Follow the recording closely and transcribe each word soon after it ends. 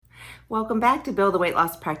Welcome back to Build the Weight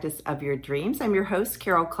Loss Practice of Your Dreams. I'm your host,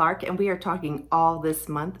 Carol Clark, and we are talking all this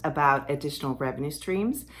month about additional revenue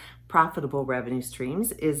streams. Profitable revenue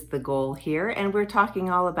streams is the goal here, and we're talking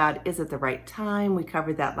all about, is it the right time? We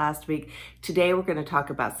covered that last week. Today we're going to talk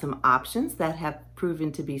about some options that have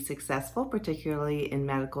proven to be successful, particularly in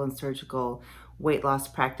medical and surgical weight loss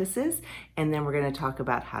practices. And then we're going to talk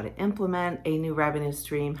about how to implement a new revenue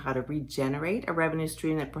stream, how to regenerate a revenue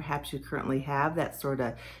stream that perhaps you currently have that sort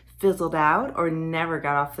of fizzled out or never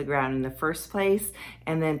got off the ground in the first place,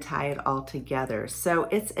 and then tie it all together. So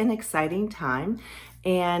it's an exciting time.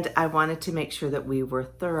 And I wanted to make sure that we were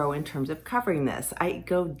thorough in terms of covering this. I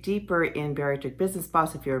go deeper in Bariatric Business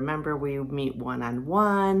Boss. If you remember, we meet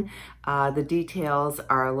one-on-one. The details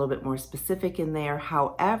are a little bit more specific in there.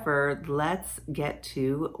 However, let's get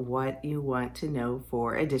to what you want to know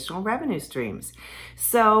for additional revenue streams.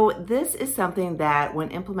 So this is something that, when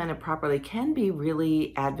implemented properly, can be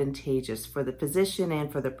really advantageous for the physician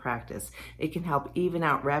and for the practice. It can help even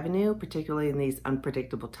out revenue, particularly in these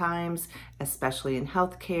unpredictable times, especially in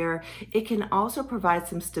healthcare. It can also provide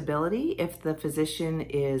some stability if the physician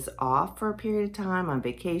is off for a period of time, on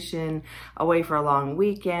vacation, away for a long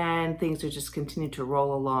weekend. Things are just continue to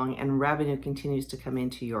roll along and revenue continues to come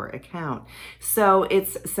into your account. So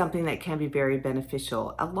it's something that can be very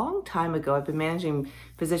beneficial. A long time ago, I've been managing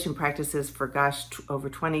physician practices for over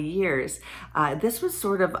 20 years. This was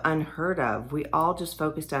sort of unheard of. We all just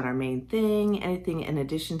focused on our main thing. Anything in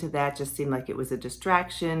addition to that just seemed like it was a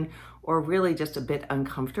distraction or really just a bit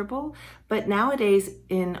uncomfortable. But nowadays,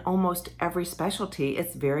 in almost every specialty,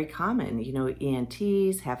 it's very common. You know,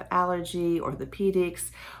 ENTs have allergy, orthopedics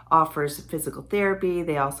offers physical therapy.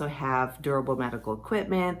 They also have durable medical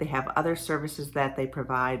equipment. They have other services that they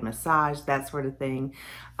provide, massage, that sort of thing.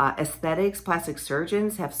 Aesthetics, plastic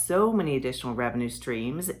surgeons have so many additional revenue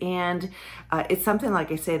streams. And it's something,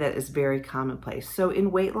 like I say, that is very commonplace. So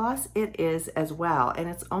in weight loss, it is as well. And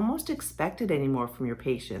it's almost expected anymore from your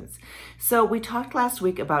patients. So we talked last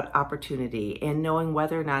week about opportunity and knowing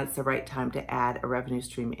whether or not it's the right time to add a revenue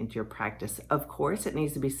stream into your practice. Of course, it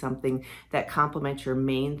needs to be something that complements your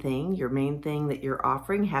main thing. Your main thing that you're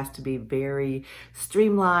offering has to be very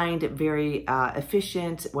streamlined, very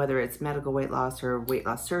efficient, whether it's medical weight loss or weight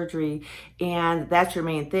loss surgery, and that's your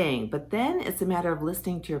main thing. But then it's a matter of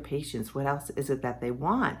listening to your patients. What else is it that they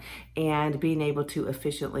want? And being able to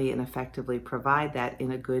efficiently and effectively provide that in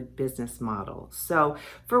a good business model. So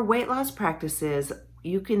for weight loss practices,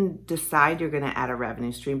 you can decide you're going to add a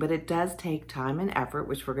revenue stream, but it does take time and effort,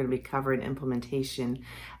 which we're going to be covering implementation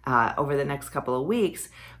over the next couple of weeks.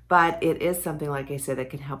 But it is something, like I said, that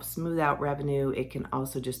can help smooth out revenue. It can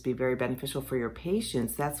also just be very beneficial for your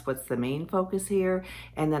patients. That's what's the main focus here.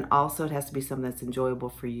 And then also it has to be something that's enjoyable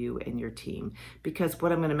for you and your team. Because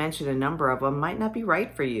what I'm going to mention, a number of them might not be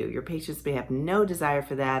right for you. Your patients may have no desire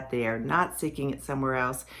for that. They are not seeking it somewhere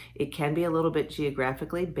else. It can be a little bit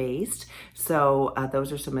geographically based. So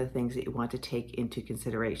those are some of the things that you want to take into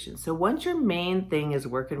consideration. So once your main thing is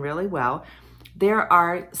working really well, there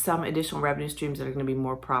are some additional revenue streams that are going to be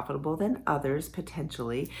more profitable than others,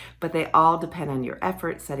 potentially, but they all depend on your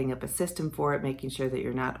effort, setting up a system for it, making sure that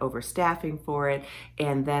you're not overstaffing for it,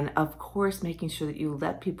 and then, of course, making sure that you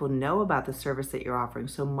let people know about the service that you're offering.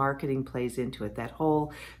 So marketing plays into it. That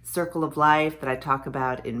whole circle of life that I talk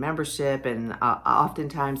about in membership, and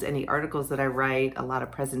oftentimes any articles that I write, a lot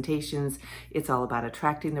of presentations, it's all about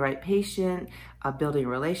attracting the right patient, building a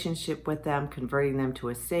relationship with them, converting them to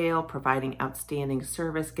a sale, providing outstanding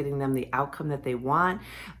service, getting them the outcome that they want,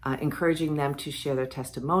 encouraging them to share their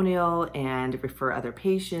testimonial and refer other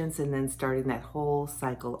patients, and then starting that whole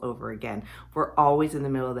cycle over again. We're always in the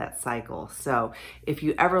middle of that cycle. So if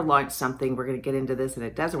you ever launch something, we're going to get into this, and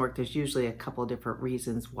it doesn't work, there's usually a couple different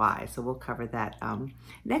reasons why. So we'll cover that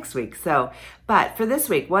next week. But for this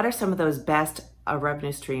week, what are some of those best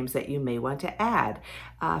revenue streams that you may want to add?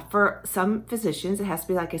 For some physicians, it has to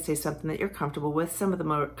be, like I say, something that you're comfortable with. Some of the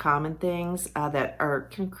more common things that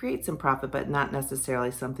can create some profit, but not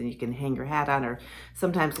necessarily something you can hang your hat on, or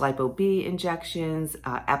sometimes lipo-B injections,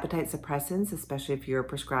 appetite suppressants, especially if you're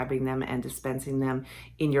prescribing them and dispensing them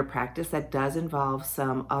in your practice. That does involve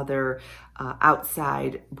some other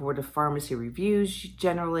outside board of pharmacy reviews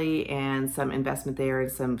generally, and some investment there,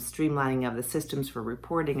 and some streamlining of the systems for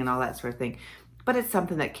reporting and all that sort of thing. But it's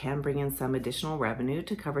something that can bring in some additional revenue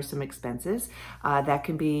to cover some expenses. That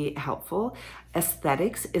can be helpful.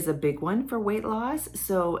 Aesthetics is a big one for weight loss.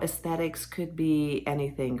 So aesthetics could be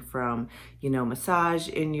anything from, massage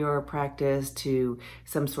in your practice to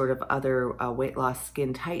some sort of other weight loss,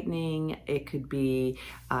 skin tightening. It could be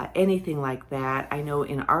anything like that. I know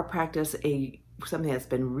in our practice, a something that's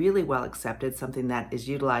been really well accepted, something that is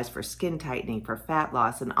utilized for skin tightening, for fat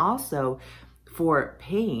loss, and also for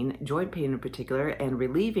pain, joint pain in particular, and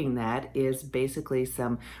relieving that is basically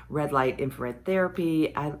some red light infrared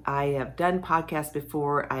therapy. I have done podcasts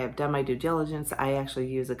before. I have done my due diligence. I actually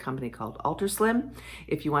use a company called UltraSlim.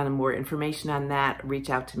 If you want more information on that, reach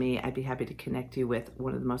out to me. I'd be happy to connect you with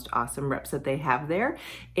one of the most awesome reps that they have there,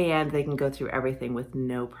 and they can go through everything with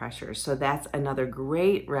no pressure. So that's another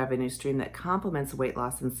great revenue stream that complements weight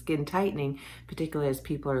loss and skin tightening, particularly as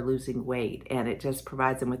people are losing weight, and it just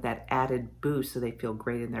provides them with that added boost so they feel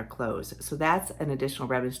great in their clothes. So that's an additional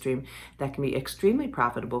revenue stream that can be extremely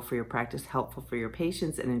profitable for your practice, helpful for your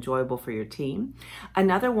patients, and enjoyable for your team.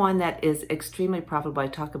 Another one that is extremely profitable, I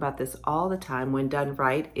talk about this all the time when done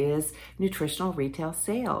right, is nutritional retail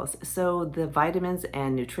sales. So the vitamins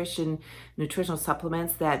and nutritional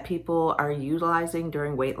supplements that people are utilizing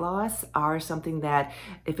during weight loss are something that,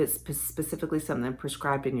 if it's specifically something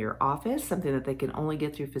prescribed in your office, something that they can only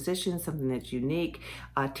get through physicians, something that's unique,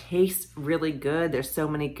 tastes really good. There's so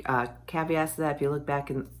many caveats to that. If you look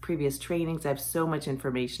back in previous trainings, I have so much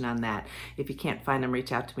information on that. If you can't find them,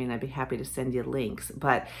 reach out to me and I'd be happy to send you links.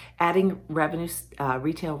 But adding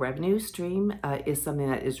retail revenue stream is something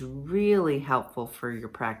that is really helpful for your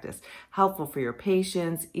practice, helpful for your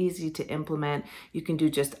patients, easy to implement. You can do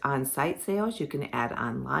just on-site sales. You can add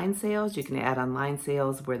online sales. You can add online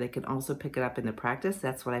sales where they can also pick it up in the practice.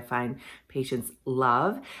 That's what I find patients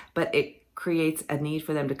love. But it creates a need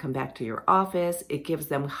for them to come back to your office. It gives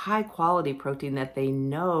them high quality protein that they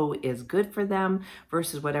know is good for them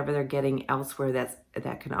versus whatever they're getting elsewhere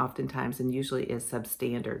that can oftentimes and usually is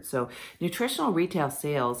substandard. So nutritional retail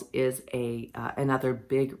sales is another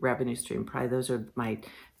big revenue stream. Probably those are my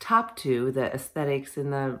top two: the aesthetics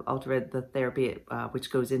and the therapy, which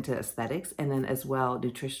goes into aesthetics, and then as well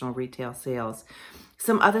nutritional retail sales.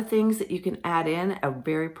 Some other things that you can add in, a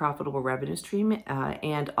very profitable revenue stream,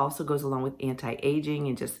 and also goes along with anti-aging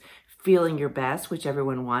and just feeling your best, which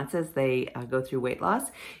everyone wants as they go through weight loss,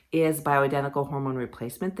 is bioidentical hormone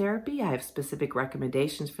replacement therapy. I have specific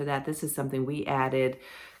recommendations for that. This is something we added,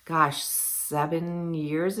 7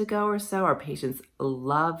 years ago or so. Our patients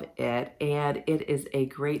love it, and it is a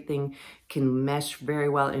great thing, can mesh very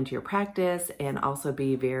well into your practice and also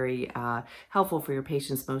be very helpful for your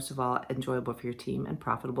patients, most of all enjoyable for your team and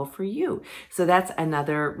profitable for you. So that's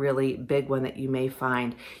another really big one that you may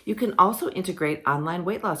find. You can also integrate online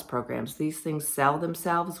weight loss programs. These things sell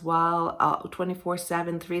themselves while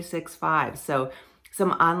 24/7, 365. So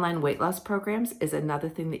some online weight loss programs is another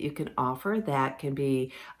thing that you can offer that can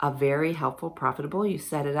be very helpful, profitable. You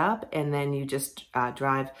set it up and then you just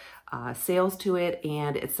drive sales to it,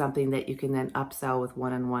 and it's something that you can then upsell with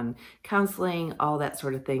one-on-one counseling, all that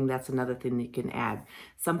sort of thing. That's another thing that you can add.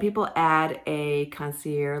 Some people add a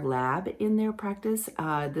concierge lab in their practice.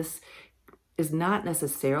 This is not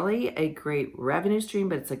necessarily a great revenue stream,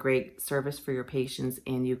 but it's a great service for your patients,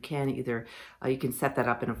 and you can either you can set that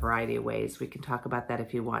up in a variety of ways. We can talk about that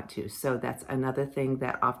if you want to. So that's another thing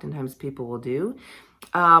that oftentimes people will do.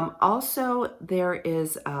 Also, there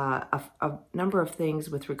is a number of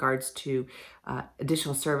things with regards to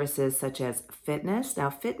additional services such as fitness.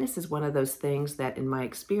 Now, fitness is one of those things that, in my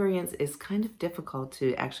experience, is kind of difficult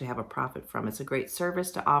to actually have a profit from. It's a great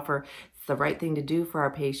service to offer. It's the right thing to do for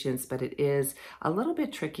our patients, but it is a little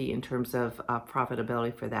bit tricky in terms of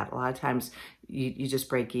profitability for that. A lot of times you just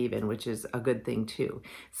break even, which is a good thing too.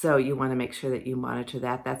 So you want to make sure that you monitor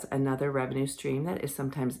that. That's another revenue stream that is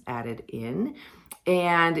sometimes added in.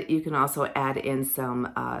 And you can also add in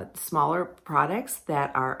some smaller products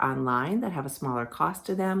that are online that have a smaller cost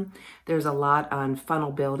to them. There's a lot on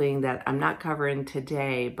funnel building that I'm not covering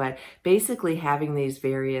today, but basically having these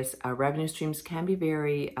various revenue streams can be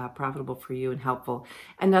very profitable for you and helpful.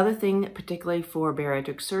 Another thing, particularly for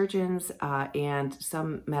bariatric surgeons and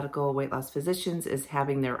some medical weight loss physicians, is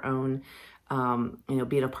having their own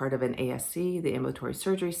being a part of an ASC, the Ambulatory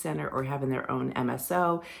Surgery Center, or having their own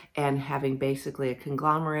MSO and having basically a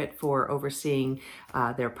conglomerate for overseeing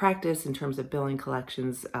their practice in terms of billing,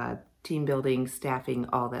 collections, team building, staffing,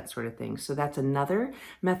 all that sort of thing. So that's another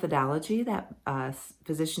methodology that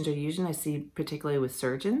physicians are using. I see particularly with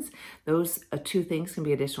surgeons. Those two things can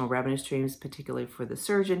be additional revenue streams, particularly for the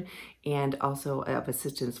surgeon, and also of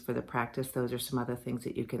assistance for the practice. Those are some other things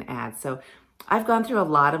that you can add. So I've gone through a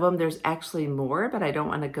lot of them. There's actually more, but I don't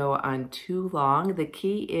want to go on too long. The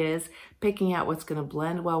key is picking out what's going to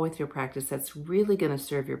blend well with your practice that's really going to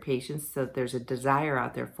serve your patients so that there's a desire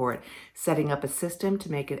out there for it. Setting up a system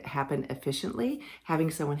to make it happen efficiently,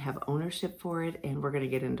 having someone have ownership for it, and we're going to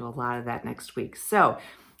get into a lot of that next week. So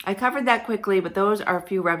I covered that quickly, but those are a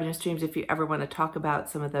few revenue streams. If you ever want to talk about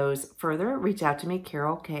some of those further, reach out to me,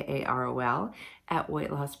 Carol, Karol, at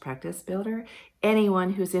Weight Loss Practice Builder.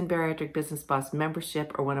 Anyone who's in Bariatric Business Boss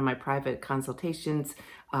membership or one of my private consultations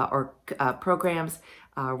or programs,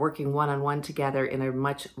 working one-on-one together in a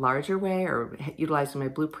much larger way or utilizing my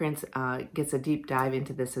blueprints gets a deep dive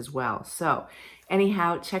into this as well. So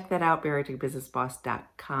anyhow, check that out,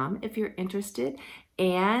 bariatricbusinessboss.com if you're interested.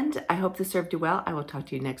 And I hope this served you well. I will talk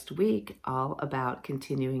to you next week all about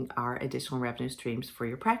continuing our additional revenue streams for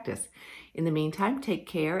your practice. In the meantime, take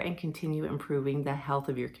care and continue improving the health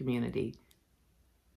of your community.